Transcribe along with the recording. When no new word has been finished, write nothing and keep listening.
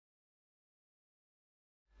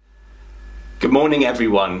Good morning,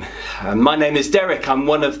 everyone. My name is Derek. I'm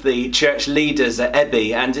one of the church leaders at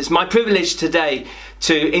Ebby, and it's my privilege today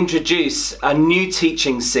to introduce a new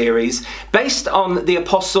teaching series based on the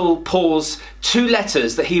Apostle Paul's two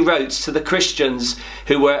letters that he wrote to the Christians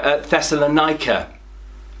who were at Thessalonica.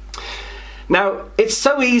 Now, it's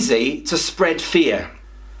so easy to spread fear.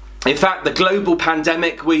 In fact, the global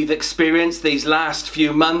pandemic we've experienced these last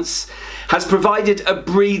few months has provided a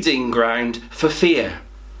breeding ground for fear.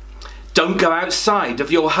 Don't go outside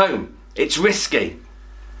of your home. It's risky.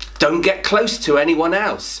 Don't get close to anyone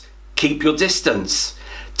else. Keep your distance.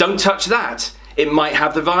 Don't touch that. It might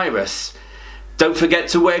have the virus. Don't forget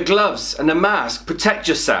to wear gloves and a mask. Protect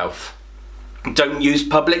yourself. Don't use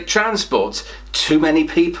public transport. Too many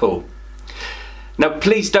people. Now,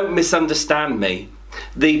 please don't misunderstand me.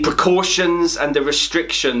 The precautions and the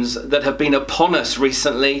restrictions that have been upon us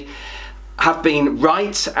recently have been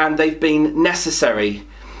right and they've been necessary.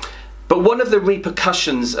 But one of the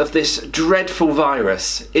repercussions of this dreadful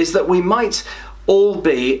virus is that we might all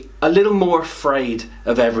be a little more afraid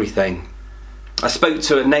of everything. I spoke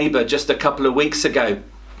to a neighbour just a couple of weeks ago,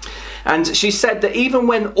 and she said that even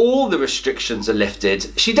when all the restrictions are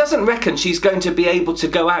lifted, she doesn't reckon she's going to be able to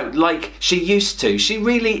go out like she used to. She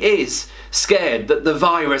really is scared that the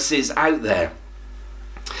virus is out there.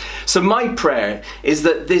 So my prayer is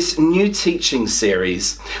that this new teaching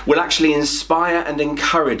series will actually inspire and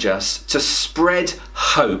encourage us to spread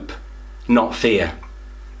hope, not fear.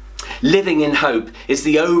 Living in hope is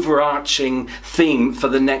the overarching theme for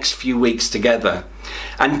the next few weeks together.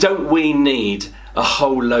 And don't we need a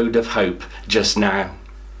whole load of hope just now?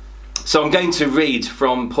 So I'm going to read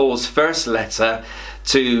from Paul's first letter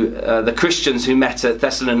to the Christians who met at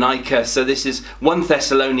Thessalonica. So this is 1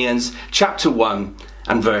 Thessalonians chapter 1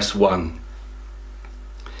 and verse 1.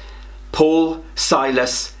 Paul,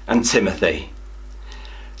 Silas and Timothy,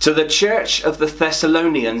 to the church of the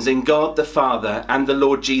Thessalonians in God the Father and the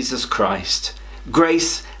Lord Jesus Christ,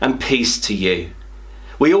 grace and peace to you.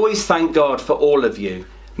 We always thank God for all of you,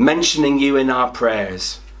 mentioning you in our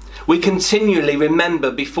prayers. We continually remember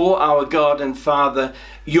before our God and Father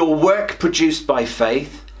your work produced by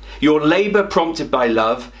faith, your labour prompted by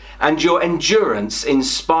love, and your endurance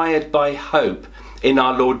inspired by hope in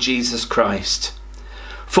our Lord Jesus Christ.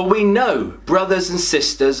 For we know, brothers and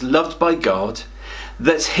sisters loved by God,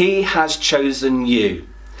 that He has chosen you,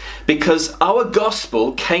 because our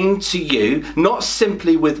gospel came to you not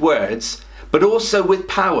simply with words, but also with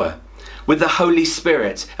power, with the Holy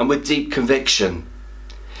Spirit and with deep conviction.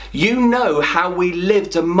 You know how we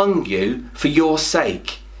lived among you for your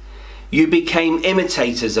sake. You became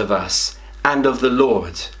imitators of us and of the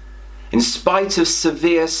Lord. In spite of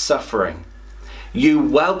severe suffering, you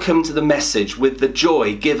welcomed the message with the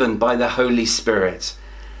joy given by the Holy Spirit.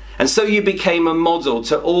 And so you became a model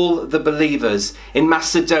to all the believers in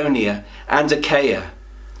Macedonia and Achaia.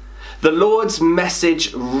 The Lord's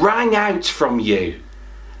message rang out from you.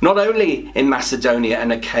 Not only in Macedonia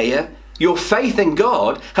and Achaia, your faith in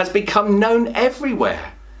God has become known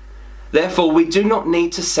everywhere. Therefore, we do not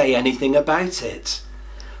need to say anything about it,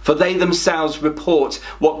 for they themselves report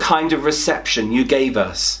what kind of reception you gave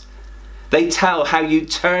us. They tell how you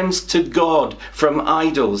turned to God from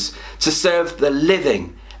idols to serve the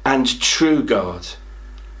living and true God,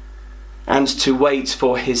 and to wait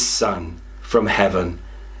for His Son from heaven,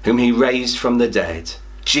 whom He raised from the dead,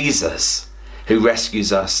 Jesus, who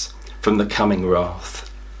rescues us from the coming wrath.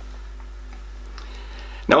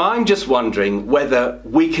 Now, I'm just wondering whether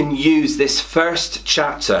we can use this first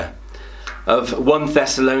chapter of 1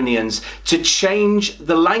 Thessalonians to change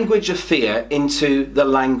the language of fear into the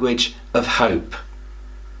language of hope.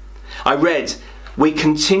 I read, we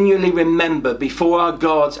continually remember before our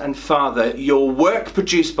God and Father your work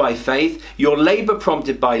produced by faith, your labour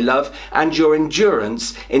prompted by love, and your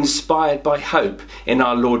endurance inspired by hope in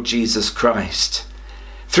our Lord Jesus Christ.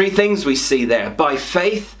 Three things we see there: by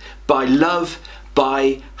faith, by love,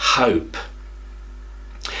 by hope.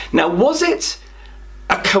 Now, was it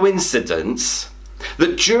a coincidence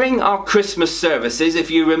that during our Christmas services,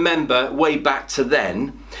 if you remember way back to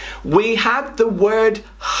then, we had the word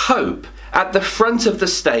hope at the front of the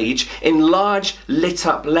stage in large lit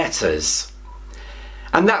up letters?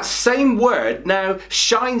 And that same word now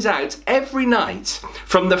shines out every night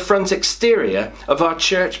from the front exterior of our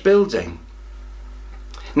church building.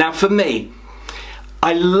 Now, for me,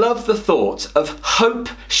 I love the thought of hope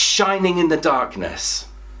shining in the darkness.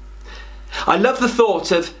 I love the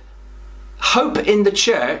thought of hope in the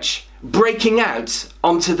church breaking out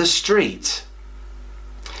onto the street.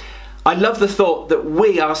 I love the thought that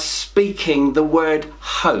we are speaking the word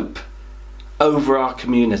hope over our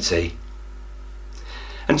community.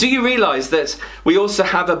 And do you realise that we also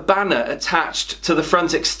have a banner attached to the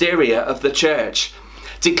front exterior of the church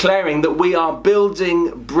declaring that we are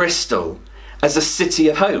building Bristol as a city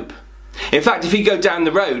of hope? In fact, if you go down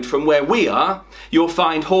the road from where we are, you'll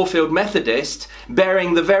find Horfield Methodist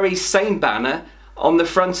bearing the very same banner on the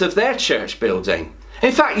front of their church building.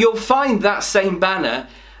 In fact, you'll find that same banner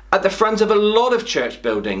at the front of a lot of church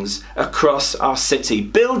buildings across our city,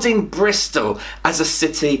 building Bristol as a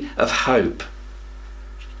city of hope.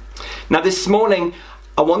 Now, this morning,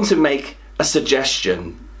 I want to make a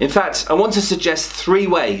suggestion. In fact, I want to suggest 3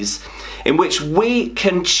 ways in which we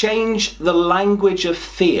can change the language of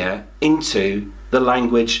fear into the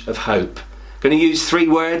language of hope. I'm going to use 3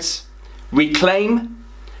 words: reclaim,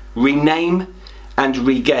 rename, and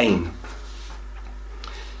regain.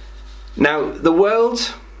 Now, the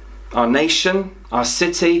world, our nation, our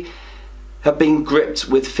city have been gripped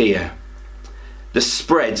with fear, the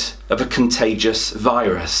spread of a contagious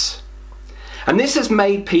virus. And this has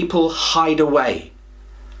made people hide away,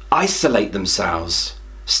 isolate themselves,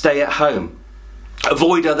 stay at home,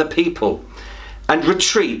 avoid other people, and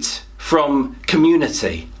retreat from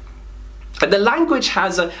community. And the language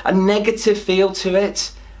has a negative feel to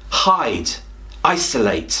it: hide,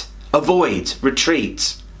 isolate, avoid,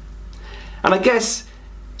 retreat. And I guess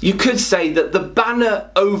you could say that the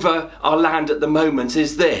banner over our land at the moment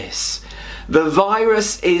is this: the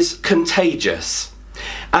virus is contagious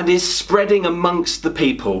and is spreading amongst the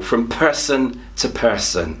people from person to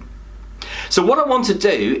person. So what I want to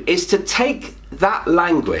do is to take that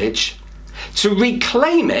language, to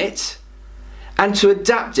reclaim it, and to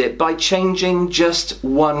adapt it by changing just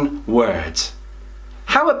 1 word.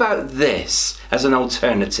 How about this as an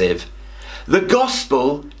alternative? The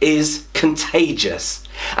gospel is contagious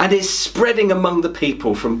and is spreading among the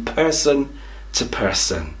people from person to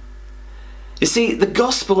person. You see, the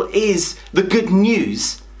gospel is the good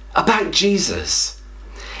news about Jesus.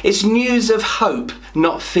 It's news of hope,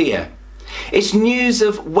 not fear. It's news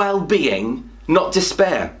of well-being, not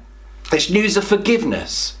despair. It's news of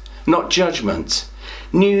forgiveness, not judgment.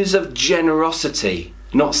 News of generosity,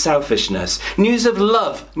 not selfishness. News of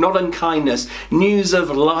love, not unkindness. News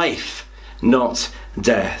of life, not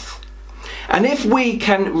death. And if we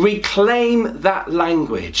can reclaim that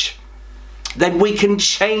language, then we can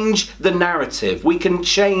change the narrative, we can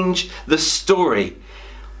change the story,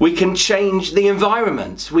 we can change the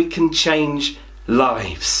environment, we can change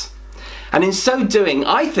lives. And in so doing,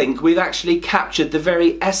 I think we've actually captured the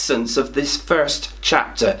very essence of this first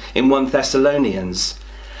chapter in 1 Thessalonians.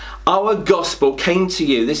 Our gospel came to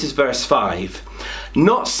you, this is verse 5,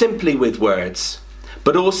 not simply with words,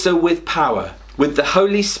 but also with power, with the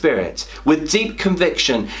Holy Spirit, with deep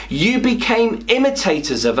conviction. You became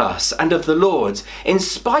imitators of us and of the Lord. In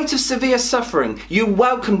spite of severe suffering, you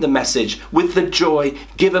welcomed the message with the joy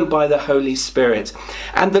given by the Holy Spirit.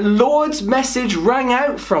 And the Lord's message rang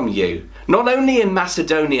out from you, not only in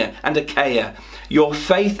Macedonia and Achaia. Your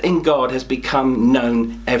faith in God has become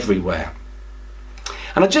known everywhere.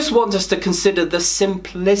 And I just want us to consider the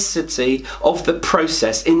simplicity of the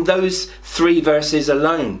process in those 3 verses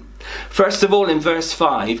alone. First of all, in verse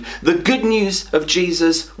 5, the good news of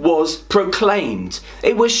Jesus was proclaimed.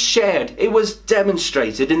 It was shared. It was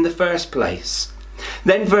demonstrated in the first place.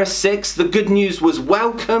 Then verse 6, the good news was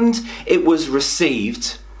welcomed. It was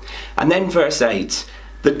received. And then verse 8,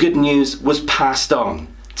 the good news was passed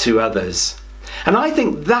on to others. And I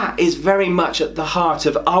think that is very much at the heart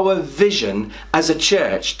of our vision as a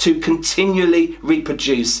church, to continually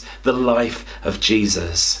reproduce the life of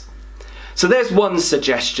Jesus. So there's one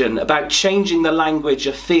suggestion about changing the language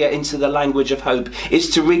of fear into the language of hope, is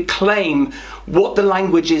to reclaim what the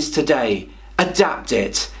language is today, adapt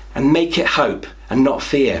it, and make it hope and not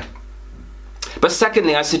fear. But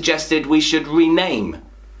secondly, I suggested we should rename.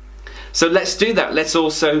 So let's do that. Let's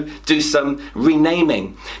also do some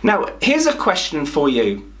renaming. Now, here's a question for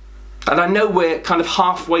you. And I know we're kind of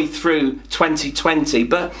halfway through 2020,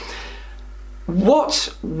 but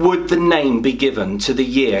what would the name be given to the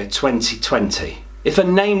year 2020? If a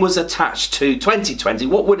name was attached to 2020,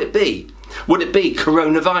 what would it be? Would it be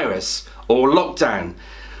coronavirus or lockdown?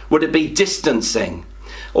 Would it be distancing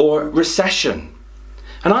or recession?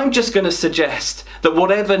 And I'm just going to suggest that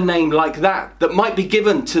whatever name like that might be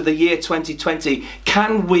given to the year 2020,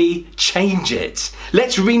 can we change it?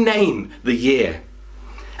 Let's rename the year.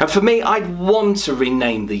 And for me, I'd want to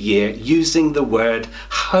rename the year using the word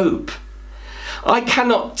hope. I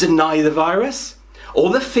cannot deny the virus,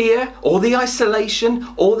 or the fear, or the isolation,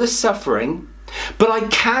 or the suffering, but I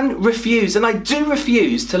can refuse, and I do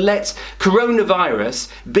refuse, to let coronavirus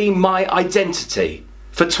be my identity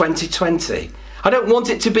for 2020. I don't want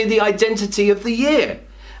it to be the identity of the year.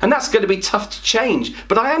 And that's going to be tough to change.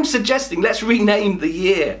 But I am suggesting let's rename the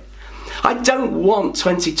year. I don't want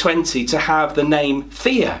 2020 to have the name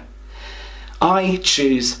fear. I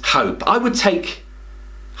choose hope. I would take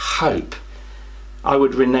hope. I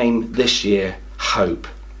would rename this year hope.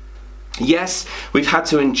 Yes, we've had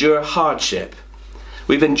to endure hardship.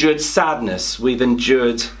 We've endured sadness. We've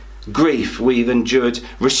endured grief. We've endured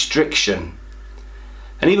restriction.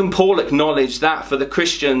 And even Paul acknowledged that for the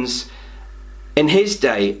Christians in his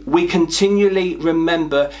day, we continually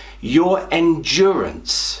remember your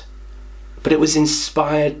endurance, but it was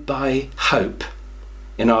inspired by hope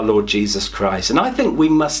in our Lord Jesus Christ. And I think we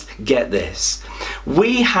must get this.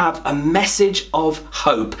 We have a message of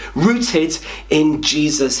hope rooted in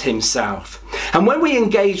Jesus himself. And when we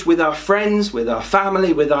engage with our friends, with our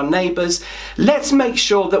family, with our neighbours, let's make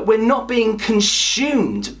sure that we're not being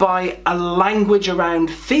consumed by a language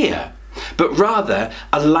around fear, but rather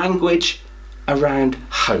a language around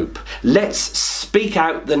hope. Let's speak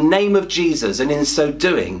out the name of Jesus, and in so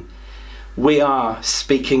doing, we are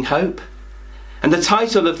speaking hope. And the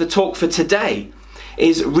title of the talk for today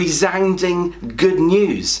is Resounding Good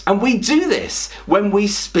News. And we do this when we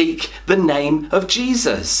speak the name of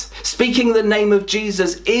Jesus. Speaking the name of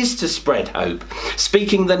Jesus is to spread hope.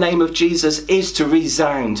 Speaking the name of Jesus is to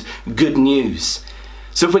resound good news.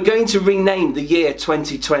 So if we're going to rename the year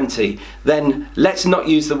 2020, then let's not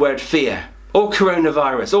use the word fear or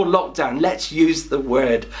coronavirus or lockdown. Let's use the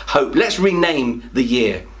word hope. Let's rename the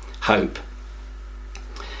year hope.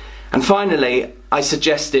 And finally, I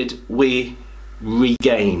suggested we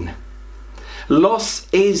regain. Loss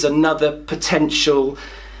is another potential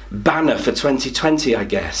banner for 2020, I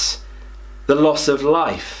guess. The loss of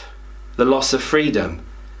life, the loss of freedom,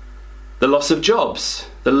 the loss of jobs,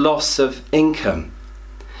 the loss of income.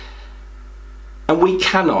 And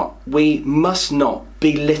we must not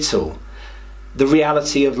belittle the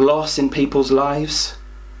reality of loss in people's lives.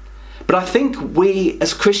 But I think we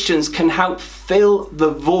as Christians can help fill the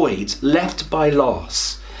void left by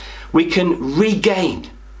loss. We can regain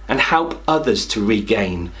and help others to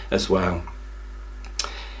regain as well.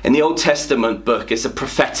 In the Old Testament book, it's a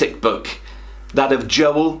prophetic book, that of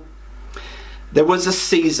Joel. There was a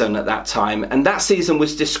season at that time, and that season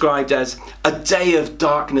was described as a day of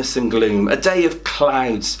darkness and gloom, a day of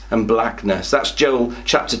clouds and blackness. That's Joel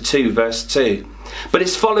chapter 2, verse 2. But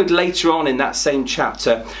it's followed later on in that same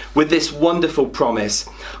chapter with this wonderful promise: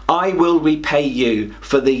 I will repay you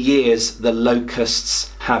for the years the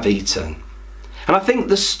locusts have eaten. And I think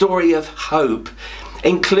the story of hope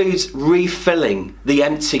includes refilling the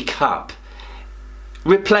empty cup,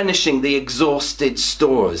 replenishing the exhausted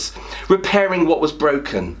stores, repairing what was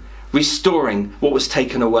broken, restoring what was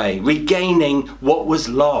taken away, regaining what was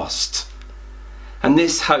lost. And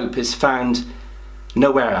this hope is found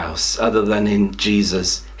nowhere else other than in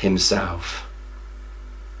Jesus himself.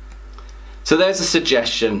 So there's a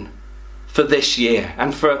suggestion for this year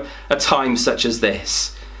and for a time such as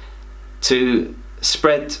this, to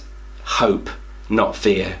spread hope, not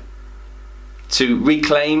fear, to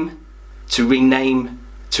reclaim, to rename,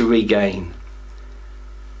 to regain.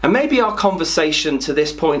 And maybe our conversation to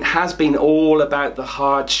this point has been all about the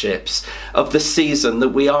hardships of the season that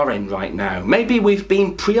we are in right now. Maybe we've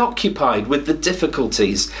been preoccupied with the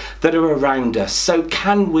difficulties that are around us. So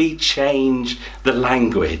can we change the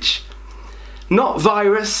language? Not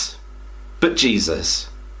virus, but Jesus.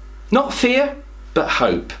 Not fear, but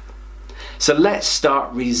hope. So let's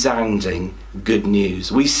start resounding good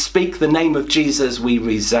news. We speak the name of Jesus, we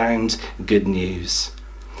resound good news.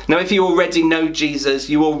 Now, if you already know Jesus,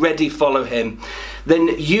 you already follow him, then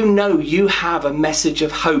you know you have a message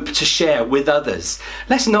of hope to share with others.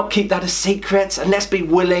 Let's not keep that a secret, and let's be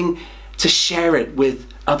willing to share it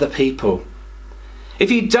with other people. If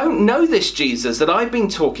you don't know this Jesus that I've been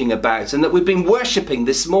talking about and that we've been worshipping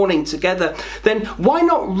this morning together, then why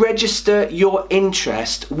not register your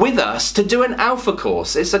interest with us to do an Alpha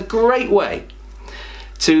course? It's a great way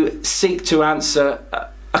to seek to answer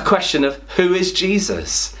a question of who is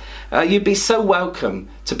Jesus. You'd be so welcome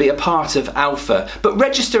to be a part of Alpha, but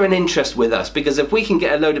register an interest with us, because if we can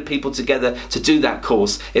get a load of people together to do that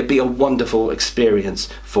course, it'd be a wonderful experience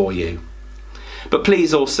for you. But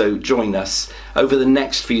please also join us over the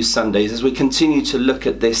next few Sundays as we continue to look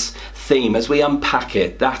at this theme, as we unpack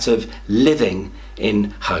it, that of living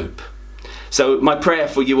in hope. So my prayer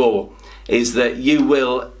for you all is that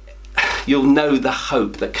you'll know the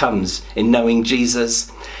hope that comes in knowing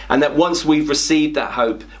Jesus, and that once we've received that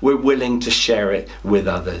hope, we're willing to share it with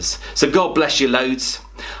others. So God bless you loads.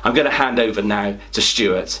 I'm going to hand over now to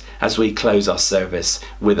Stuart as we close our service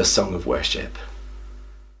with a song of worship.